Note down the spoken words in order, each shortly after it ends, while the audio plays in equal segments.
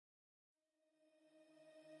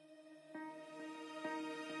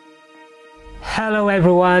Hello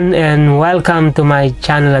everyone and welcome to my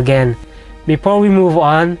channel again. Before we move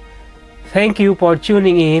on, thank you for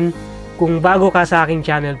tuning in. Kung bago ka sa aking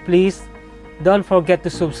channel, please don't forget to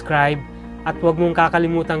subscribe at huwag mong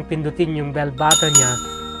kakalimutang pindutin yung bell button niya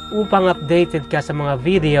upang updated ka sa mga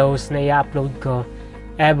videos na i-upload ko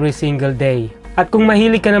every single day. At kung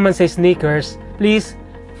mahilig ka naman sa sneakers, please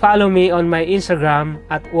follow me on my Instagram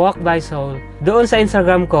at Walk by Soul. Doon sa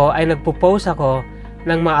Instagram ko ay nagpo-post ako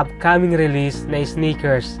ng mga upcoming release na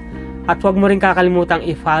sneakers. At huwag mo rin kakalimutang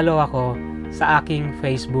i-follow ako sa aking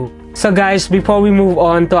Facebook. So guys, before we move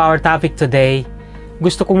on to our topic today,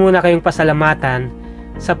 gusto ko muna kayong pasalamatan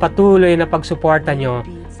sa patuloy na pagsuporta nyo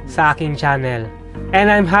sa aking channel. And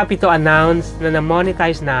I'm happy to announce na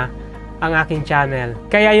na-monetize na ang aking channel.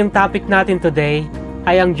 Kaya yung topic natin today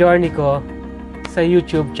ay ang journey ko sa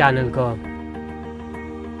YouTube channel ko.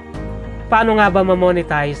 Paano nga ba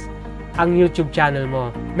ma-monetize ang YouTube channel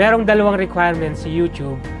mo? Merong dalawang requirements si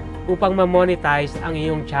YouTube upang ma-monetize ang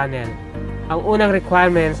iyong channel. Ang unang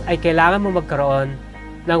requirements ay kailangan mo magkaroon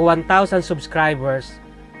ng 1,000 subscribers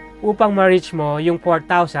upang ma-reach mo yung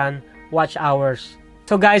 4,000 watch hours.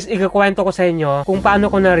 So guys, ikukwento ko sa inyo kung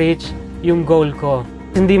paano ko na-reach yung goal ko.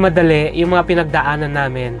 Hindi madali yung mga pinagdaanan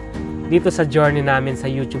namin dito sa journey namin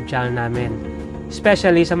sa YouTube channel namin.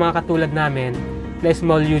 Especially sa mga katulad namin na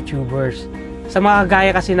small YouTubers. Sa mga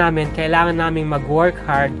kagaya kasi namin, kailangan naming mag-work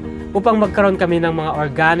hard upang magkaroon kami ng mga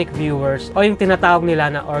organic viewers o yung tinatawag nila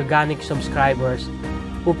na organic subscribers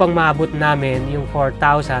upang maabot namin yung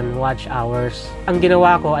 4,000 watch hours. Ang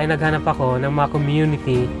ginawa ko ay naghanap ako ng mga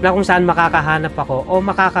community na kung saan makakahanap ako o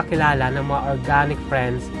makakakilala ng mga organic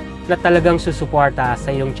friends na talagang susuporta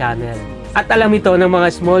sa iyong channel. At alam ito ng mga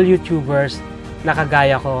small YouTubers na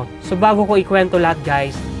kagaya ko. So bago ko ikwento lahat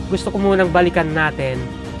guys, gusto ko munang balikan natin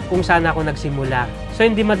kung saan ako nagsimula. So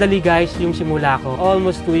hindi madali guys yung simula ko.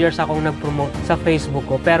 Almost 2 years akong nag-promote sa Facebook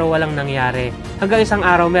ko pero walang nangyari. Hanggang isang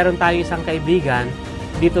araw meron tayong isang kaibigan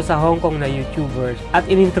dito sa Hong Kong na YouTubers at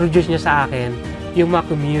in-introduce niya sa akin yung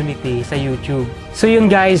mga community sa YouTube. So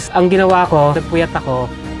yun guys, ang ginawa ko, nagpuyat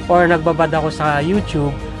ako or nagbabad ako sa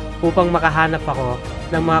YouTube upang makahanap ako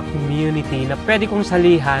ng mga community na pwede kong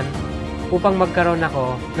salihan upang magkaroon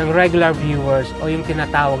ako ng regular viewers o yung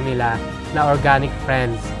tinatawag nila na organic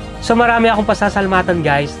friends. So marami akong pasasalamatan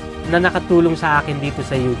guys na nakatulong sa akin dito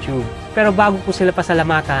sa YouTube. Pero bago ko sila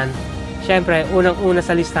pasalamatan, syempre unang-una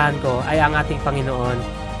sa listahan ko ay ang ating Panginoon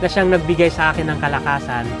na siyang nagbigay sa akin ng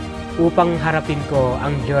kalakasan upang harapin ko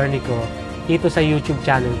ang journey ko dito sa YouTube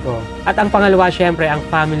channel ko. At ang pangalawa syempre ang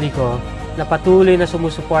family ko na patuloy na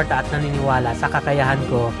sumusuporta at naniniwala sa kakayahan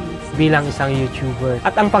ko bilang isang YouTuber.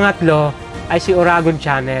 At ang pangatlo ay si Oragon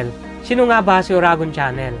Channel. Sino nga ba si Oragon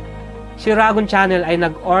Channel? Si Oragon Channel ay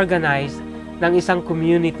nag-organize ng isang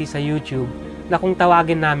community sa YouTube na kung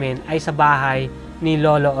tawagin namin ay sa bahay ni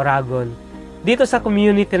Lolo Oragon. Dito sa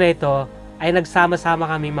community na ito ay nagsama-sama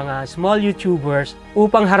kami mga small YouTubers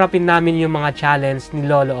upang harapin namin yung mga challenge ni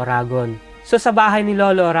Lolo Oragon. So sa bahay ni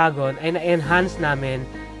Lolo Oragon ay na-enhance namin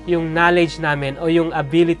yung knowledge namin o yung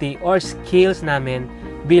ability or skills namin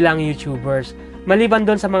bilang YouTubers. Maliban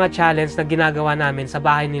doon sa mga challenge na ginagawa namin sa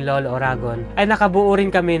bahay ni Lolo Oragon, ay nakabuo rin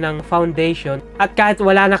kami ng foundation at kahit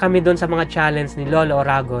wala na kami doon sa mga challenge ni Lolo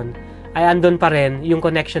Oragon, ay andun pa rin yung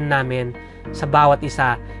connection namin sa bawat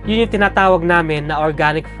isa. Yun yung tinatawag namin na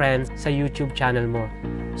organic friends sa YouTube channel mo.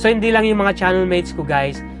 So hindi lang yung mga channel mates ko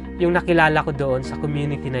guys, yung nakilala ko doon sa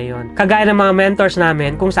community na yon. Kagaya ng mga mentors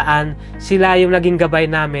namin kung saan sila yung naging gabay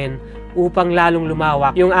namin upang lalong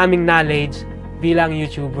lumawak yung aming knowledge bilang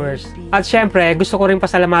YouTubers. At syempre, gusto ko rin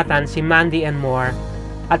pasalamatan si Mandy and More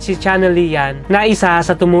at si Channel Lian na isa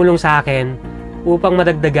sa tumulong sa akin upang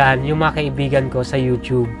madagdagan yung mga kaibigan ko sa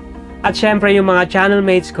YouTube. At syempre, yung mga channel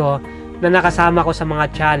mates ko na nakasama ko sa mga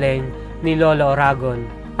challenge ni Lolo Oragon.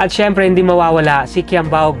 At syempre, hindi mawawala si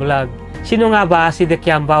Kiambao Vlog. Sino nga ba si The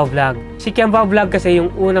Kiambao Vlog? Si Kiambao Vlog kasi yung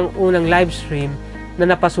unang-unang live stream na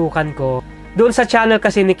napasukan ko. Doon sa channel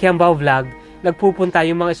kasi ni Kiambao Vlog, nagpupunta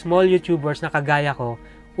yung mga small YouTubers na kagaya ko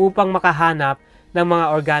upang makahanap ng mga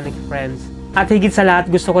organic friends. At higit sa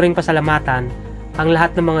lahat, gusto ko ring pasalamatan ang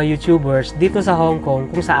lahat ng mga YouTubers dito sa Hong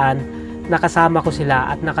Kong kung saan nakasama ko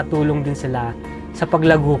sila at nakatulong din sila sa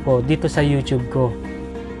paglago ko dito sa YouTube ko.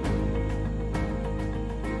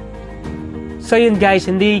 So yun guys,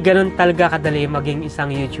 hindi ganun talaga kadali maging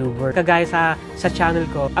isang YouTuber. Kagaya sa channel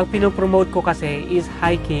ko, ang pinopromote ko kasi is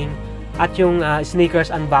hiking at yung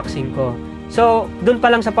sneakers unboxing ko. So, dun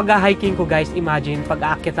pa lang sa pag-hiking ko guys, imagine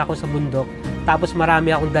pag-aakyat ako sa bundok, tapos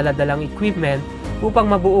marami akong dala-dalang equipment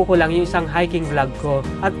upang mabuo ko lang yung isang hiking vlog ko.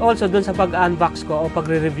 At also dun sa pag-unbox ko o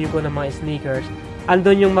pagre-review ko ng mga sneakers,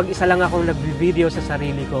 andun yung mag-isa lang akong nag-video sa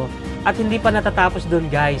sarili ko At hindi pa natatapos dun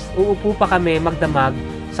guys, uupo pa kami magdamag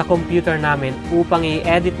sa computer namin upang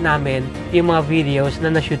i-edit namin yung mga videos na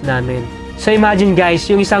na-shoot namin. So imagine guys,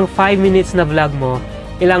 yung isang 5 minutes na vlog mo,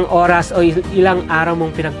 ilang oras o ilang araw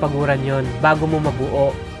mong pinagpaguran yon bago mo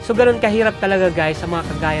mabuo. So ganun kahirap talaga guys sa mga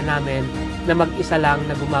kagaya namin na mag-isa lang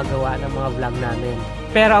na gumagawa ng mga vlog namin.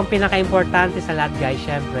 Pero ang pinaka-importante sa lahat guys,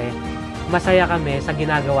 syempre, masaya kami sa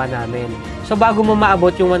ginagawa namin. So bago mo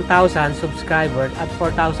maabot yung 1,000 subscribers at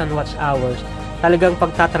 4,000 watch hours, talagang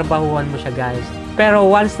pagtatrabahuan mo siya guys. Pero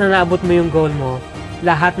once na naabot mo yung goal mo,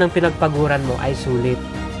 lahat ng pinagpaguran mo ay sulit.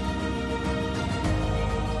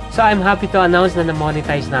 So I'm happy to announce na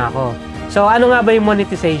na-monetize na ako. So ano nga ba yung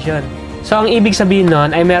monetization? So ang ibig sabihin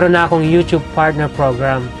nun ay meron na akong YouTube Partner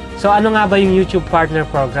Program. So ano nga ba yung YouTube Partner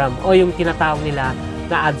Program o yung tinatawag nila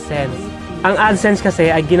na AdSense? Ang AdSense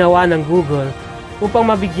kasi ay ginawa ng Google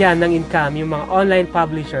upang mabigyan ng income yung mga online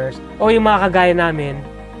publishers o yung mga kagaya namin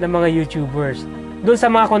na mga YouTubers. Doon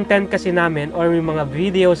sa mga content kasi namin or yung mga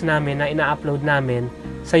videos namin na ina-upload namin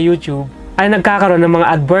sa YouTube ay nagkakaroon ng mga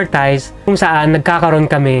advertise kung saan nagkakaroon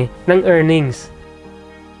kami ng earnings.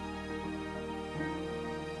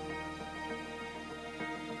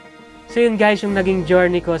 So yun guys yung naging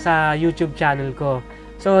journey ko sa YouTube channel ko.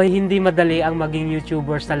 So hindi madali ang maging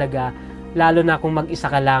YouTubers talaga, lalo na kung mag-isa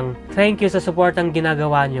ka lang. Thank you sa support ang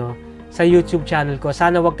ginagawa nyo sa YouTube channel ko.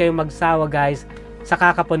 Sana wag kayong magsawa guys sa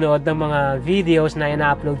kakapanood ng mga videos na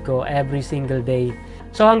ina-upload ko every single day.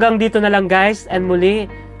 So hanggang dito na lang guys, and muli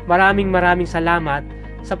maraming salamat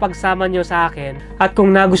sa pagsama nyo sa akin. At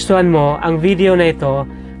kung nagustuhan mo ang video na ito,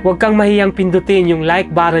 huwag kang mahiyang pindutin yung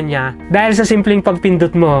like button niya dahil sa simpleng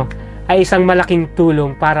pagpindot mo ay isang malaking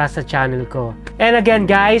tulong para sa channel ko. And again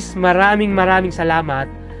guys, maraming salamat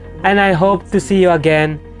and I hope to see you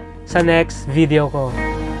again sa next video ko.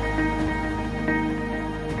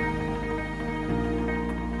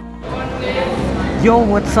 Yo,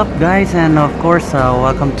 what's up guys, and of course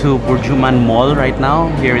welcome to Burjuman Mall right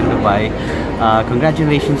now here in Dubai.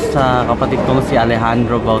 Congratulations sa kapatid kong si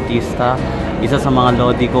Alejandro Bautista, isa sa mga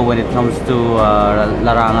lodi ko when it comes to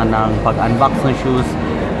larangan ng pag-unbox ng shoes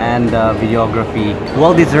and videography.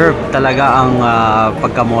 Well deserved talaga ang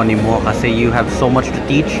pagkamoni mo kasi you have so much to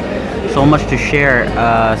teach, so much to share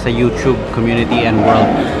sa YouTube community and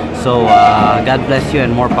world. So God bless you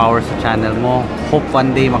and more power sa channel mo. Hope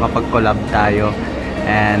one day makapag-collab tayo.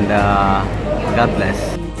 And God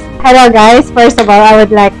bless. Hello guys, first of all I would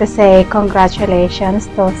like to say congratulations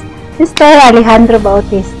to Sister Alejandro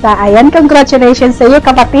Bautista. Ayan, congratulations sa iyo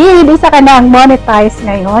kapatid, isa ka na ang monetized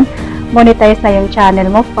ngayon. Monetize na yung channel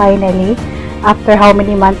mo finally after how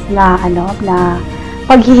many months na na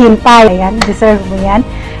paghihintay. Ayan, deserve mo yan.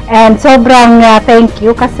 And sobrang thank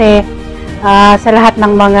you kasi sa lahat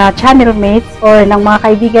ng mga channel mates or ng mga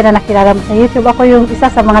kaibigan na nakilala mo sa YouTube, ako yung isa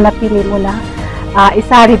sa mga napili mo na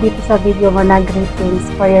isari dito sa video mo na greetings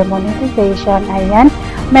for your monetization. Ayan,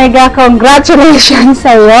 mega congratulations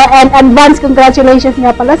sa iyo and advance congratulations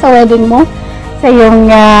nga pala sa wedding mo sa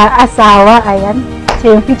iyong asawa. Ayan,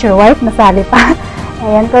 sa iyong future wife, nasali pa.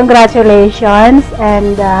 Ayan, congratulations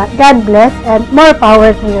and God bless and more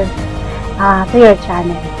power to your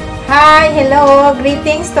channel. Hi, hello,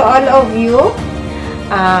 greetings to all of you.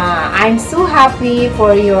 I'm so happy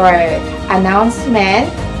for your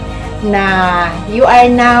announcement na you are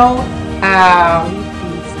now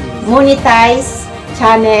monetized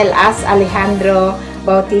channel as Alejandro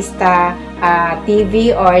Bautista TV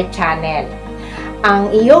or channel. Ang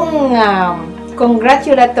iyong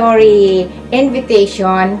congratulatory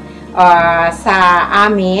invitation sa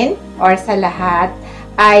amin or sa lahat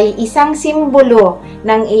ay isang simbolo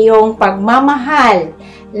ng iyong pagmamahal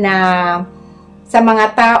na sa mga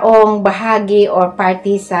taong bahagi or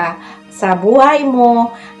party sa buhay mo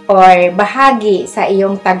or bahagi sa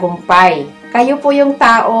iyong tagumpay. Kayo po yung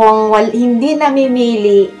taong hindi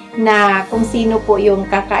namimili na kung sino po yung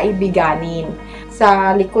kakaibiganin.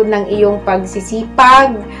 Sa likod ng iyong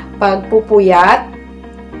pagsisipag, pagpupuyat,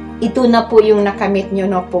 ito na po yung nakamit nyo,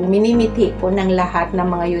 no po. Minimiti po ng lahat ng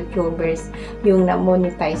mga YouTubers yung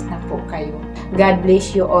na-monetize na po kayo. God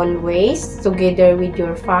bless you always, together with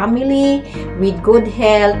your family, with good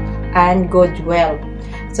health and good wealth.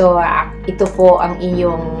 So, ito po ang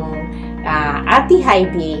iyong Ate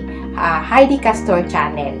Heidi Castor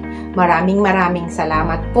channel. Maraming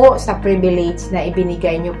salamat po sa privilege na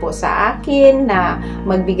ibinigay nyo po sa akin na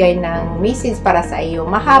magbigay ng message para sa iyo.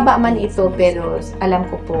 Mahaba man ito pero alam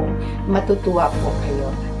ko po matutuwa po kayo.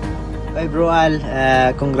 Hi bro Al,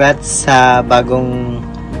 congrats sa bagong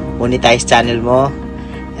monetized channel mo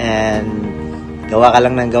and gawa ka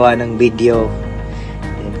lang ng gawa ng video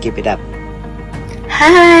and keep it up.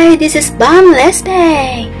 Hi, this is Bam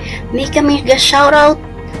Lesbe. Mika mega shoutout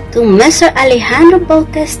to Mr. Alejandro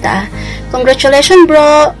Bautista. Congratulations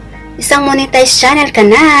bro! Isang monetized channel ka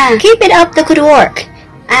na. Keep it up the good work.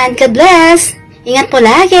 And God bless! Ingat po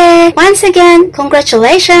lagi! Once again,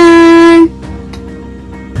 congratulations!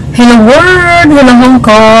 Hello world! Hello Hong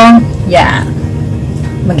Kong! Yeah.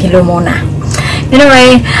 Maghilo muna.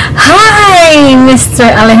 Anyway, hi, Mr.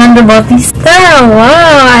 Alejandro Bautista.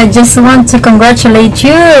 Wow, I just want to congratulate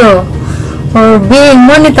you for being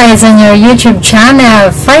monetized on your YouTube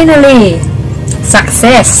channel. Finally,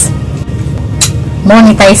 success.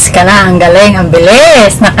 Monetize ka na. Ang galing, ang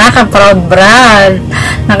bilis. Nakaka-proud, Brad.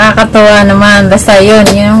 Nakakatuwa naman. Basta yun,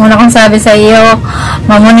 yung una kong sabi sa iyo,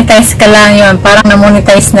 ma-monetize ka lang yun. Parang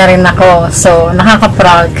na-monetize na rin ako. So,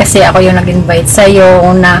 nakaka-proud kasi ako yung nag-invite sa iyo.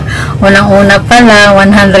 Unang-una pala,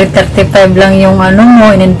 135 lang yung ano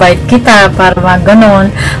mo, in-invite kita para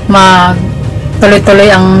mag-ganon,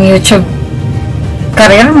 mag-tuloy-tuloy ang YouTube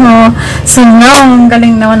career mo. So now,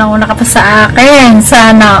 galing naman ang una ka pa sa akin.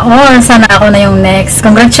 Sana ako na yung next.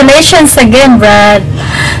 Congratulations again, Brad.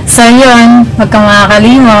 So yun, wag kang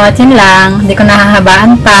makakalimot. Yun lang, hindi ko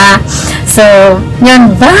nahahabaan pa. So,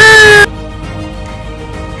 yun, bye!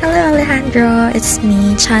 Hello Alejandro, it's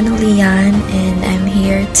me, Channel Lian, and I'm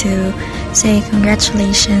here to say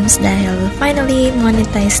congratulations dahil finally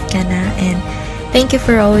monetized ka na, and thank you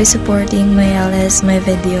for always supporting my LS, my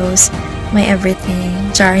videos, my everything.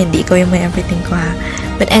 Char, hindi ko yung my everything ko ha.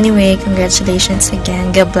 But anyway, congratulations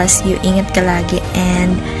again. God bless you. Ingat ka lagi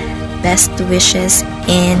and best wishes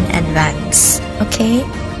in advance. Okay?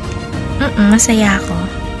 Masaya ako.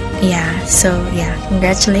 Yeah, so yeah,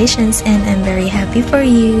 congratulations and I'm very happy for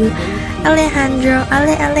you. Alejandro,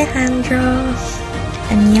 Alejandro.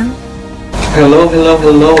 Annyeong. Hello,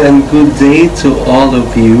 and good day to all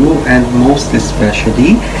of you, and most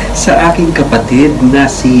especially sa aking kapatid na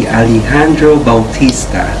si Alejandro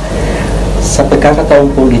Bautista. Sa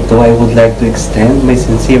pagkakataon po ito, I would like to extend my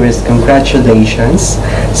sincerest congratulations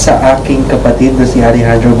sa aking kapatid na si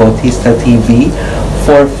Alejandro Bautista TV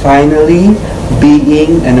for finally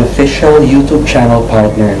being an official YouTube channel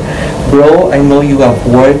partner. Bro, I know you have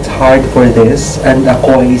worked hard for this, and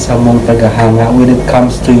ako ay isa mong tagahanga when it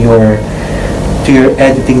comes to your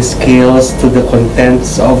editing skills, to the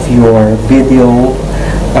contents of your video,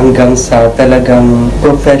 hanggang sa talagang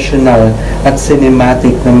professional at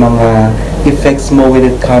cinematic na mga effects mo when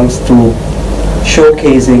it comes to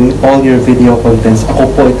showcasing all your video contents.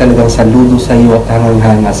 Ako po ay talagang saludo sa iyo at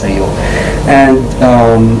hangang-hanga sa iyo. And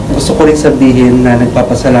gusto ko rin sabihin na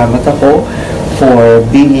nagpapasalamat ako for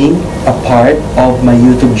being a part of my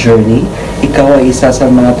YouTube journey. Ikaw ay isa sa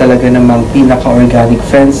mga talaga namang pinaka-organic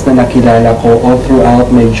friends na nakilala ko all throughout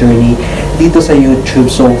my journey dito sa YouTube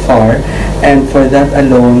so far. And for that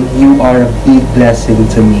alone, you are a big blessing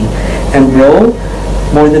to me. And bro,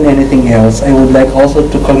 more than anything else, I would like also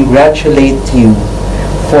to congratulate you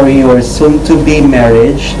for your soon-to-be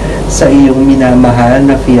marriage sa iyong minamahal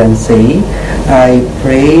na fiancé. I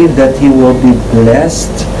pray that you will be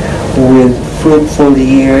blessed with fruitful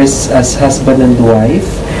years as husband and wife,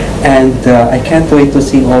 and I can't wait to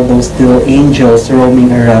see all those little angels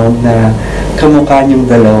roaming around na kamukha niyong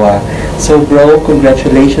dalawa. So bro,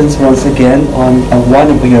 congratulations once again on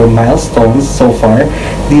one of your milestones so far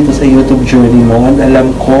dito sa YouTube journey mo, and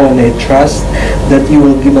alam ko and I trust that you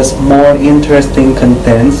will give us more interesting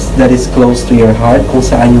contents that is close to your heart, kung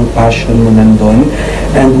saan yung passion mo nandun,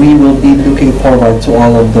 and we will be looking forward to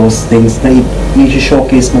all of those things na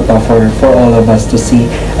i-showcase mo pa for all of us to see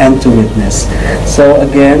and to witness. So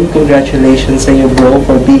again, congratulations sa iyo bro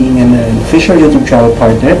for being an official YouTube channel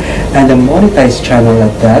partner and a monetized channel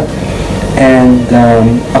at that. And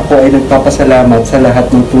ako ay nagpapasalamat sa lahat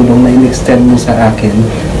ng tulong na in-extend mo sa akin.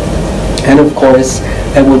 And of course,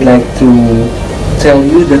 I would like to tell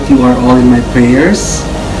you that you are all in my prayers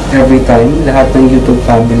every time. Lahat ng YouTube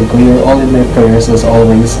family ko, you're all in my prayers as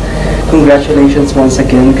always. Congratulations once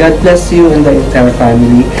again. God bless you and the entire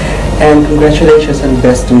family. And congratulations and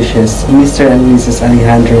best wishes, Mr. and Mrs.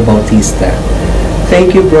 Alejandro Bautista.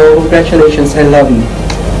 Thank you bro. Congratulations. I love you.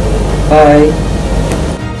 Bye.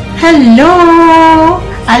 Hello!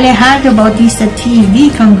 Alejandro Bautista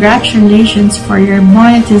TV, congratulations for your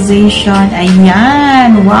monetization.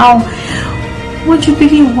 Ayan! Wow! Would you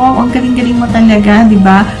believe, wow, ang galing-galing mo talaga, di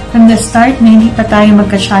ba? From the start na hindi pa tayo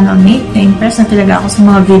magka-channel mate, na-impress na talaga ako sa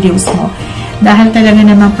mga videos mo. Dahil talaga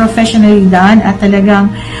namang professionally done at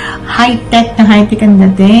talagang high-tech ang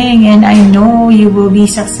dating. And I know you will be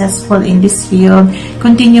successful in this field.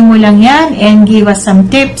 Continue mo lang yan and give us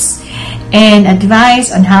some tips and advice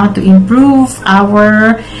on how to improve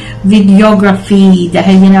our videography.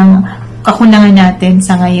 Dahil yun ang kakulangan natin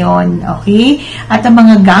sa ngayon. Okay? At ang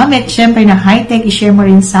mga gamit, syempre na high-tech, i-share mo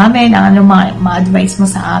rin sa amin ang anong mga advice mo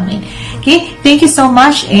sa amin. Okay? Thank you so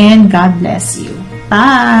much and God bless you.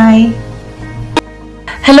 Bye!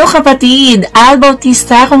 Hello kapatid! Al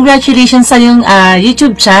Bautista, congratulations sa iyong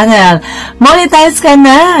YouTube channel. Monetize ka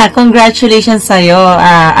na! Congratulations sa iyo.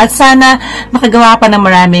 At sana makagawa pa ng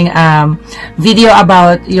maraming video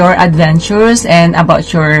about your adventures and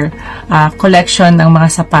about your collection ng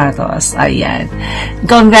mga sapatos. Ayan.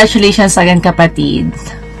 Congratulations again kapatid.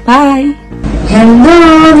 Bye!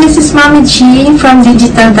 Hello, this is Mami G from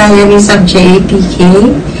Digital Diaries of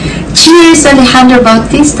JPK. Cheers, Alejandro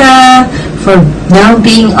Bautista, for now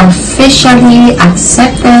being officially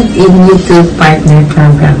accepted in YouTube Partner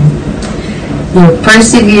Program. Your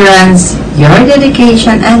perseverance, your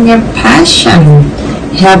dedication, and your passion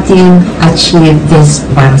helped you achieve this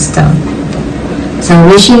milestone. So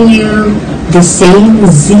wishing you the same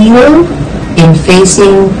zeal in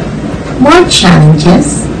facing more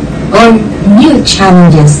challenges or new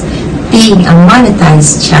challenges being a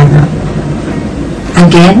monetized channel.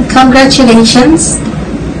 Again, congratulations,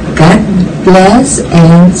 God bless,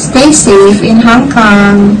 and stay safe in Hong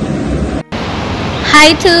Kong.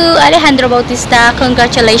 Hi to Alejandro Bautista,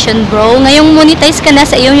 congratulations bro, ngayong monetize ka na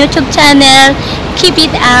sa iyong YouTube channel, keep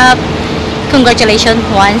it up, congratulations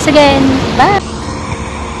once again, bye!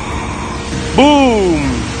 Boom!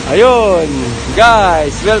 Ayun,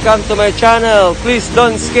 guys, welcome to my channel. Please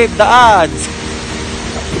don't skip the ads.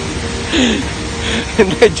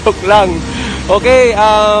 Hindi, joke lang. Okay,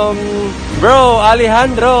 bro,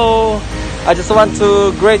 Alejandro, I just want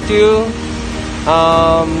to greet you.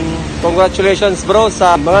 Congratulations bro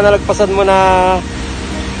sa mga nalagpasan mo na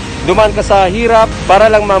dumaan ka sa hirap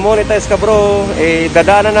para lang ma-monetize ka bro.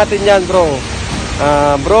 Dadaanan natin yan bro.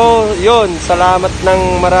 Bro, yun, salamat ng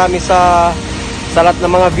marami sa lahat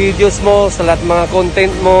ng mga videos mo, sa lahat ng mga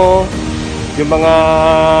content mo, yung mga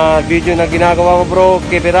video na ginagawa mo bro,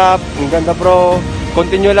 keep it up, ang ganda bro,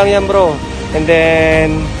 continue lang yan bro, and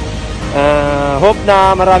then hope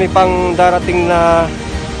na marami pang darating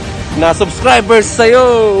na subscribers sa'yo,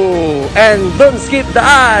 and don't skip the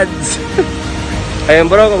ads.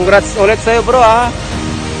 Ayun bro, congrats ulit sa'yo bro ha,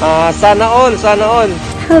 sana all.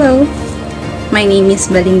 Hello, my name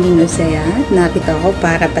is Balingding Lucea. Nakita ko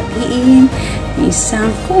para patiin isang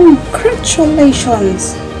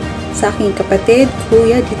congratulations sa aking kapatid,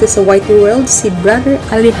 kuya dito sa White World, si Brother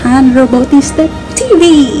Alejandro Bautista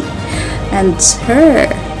TV. And sir,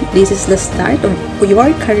 this is the start of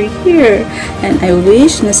your career. And I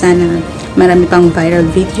wish na sana marami pang viral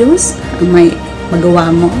videos ang may magawa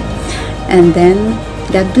mo. And then,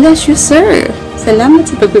 God bless you sir. Salamat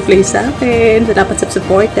sa pag-play sa akin. Salamat sa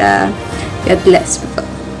suporta. God bless po.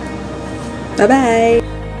 Bye-bye!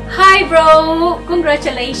 Hi bro!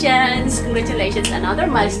 Congratulations! Congratulations! Another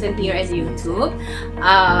milestone here at YouTube.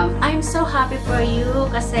 I'm so happy for you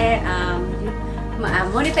kasi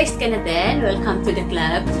monetized ka na din. Welcome to the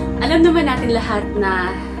club. Alam naman natin lahat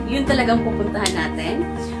na yun talagang pupuntahan natin.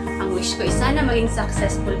 Ang wish ko is sana maging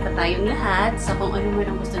successful pa tayong lahat sa kung ano man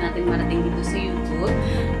ang gusto natin marating dito sa YouTube.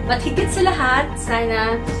 But higit sa lahat,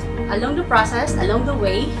 sana along the process, along the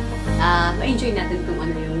way, ma-enjoy natin kung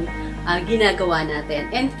ano yung ginagawa natin.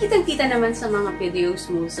 And kitang-kita naman sa mga videos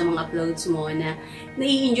mo, sa mga uploads mo na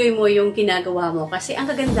nai-enjoy mo yung ginagawa mo. Kasi ang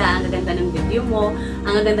gaganda ng video mo,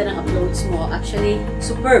 ang gaganda ng uploads mo. Actually,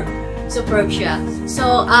 superb siya.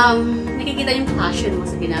 So, nakikita yung passion mo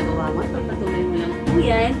sa ginagawa mo. Pagpatuloy mo lang po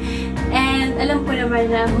yan. And alam ko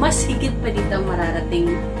naman na mas higit pa dito ang mararating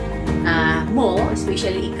mo,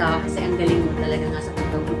 especially ikaw, kasi ang galing mo talaga nga sa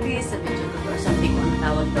photography, sa videography, or something kung ang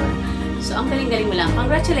tawag doon. So, ang galing-galing mo lang.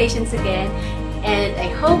 Congratulations again. And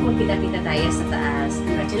I hope magkita-kita tayo sa taas.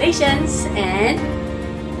 Congratulations and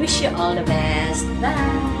wish you all the best. Bye!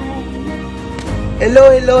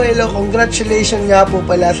 Hello. Congratulations nga po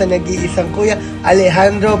pala sa nag-iisang kuya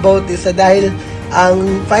Alejandro Bautista dahil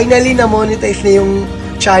finally na-monetize na yung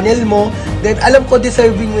channel mo. Then, alam ko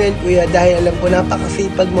deserving mo yan kuya dahil alam ko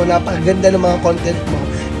napakasipag mo, napakaganda ng mga content mo.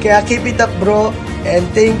 Kaya keep it up bro. And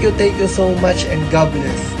thank you so much and God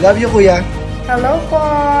bless. Love you, kuya. Hello po,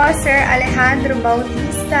 Sir Alejandro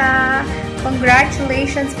Bautista.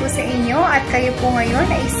 Congratulations po sa inyo at kayo po ngayon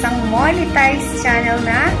ay isang monetized channel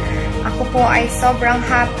na. Ako po ay sobrang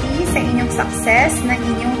happy sa inyong success ng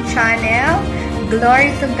inyong channel.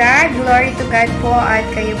 Glory to God po at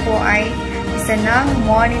kayo po ay isa ng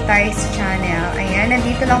monetized channel. Ayan,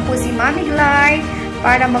 nandito lang po si Mami Glide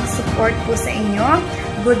para mag-support po sa inyo.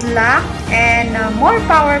 Good luck and more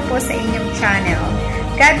power po sa inyong channel.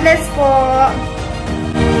 God bless po!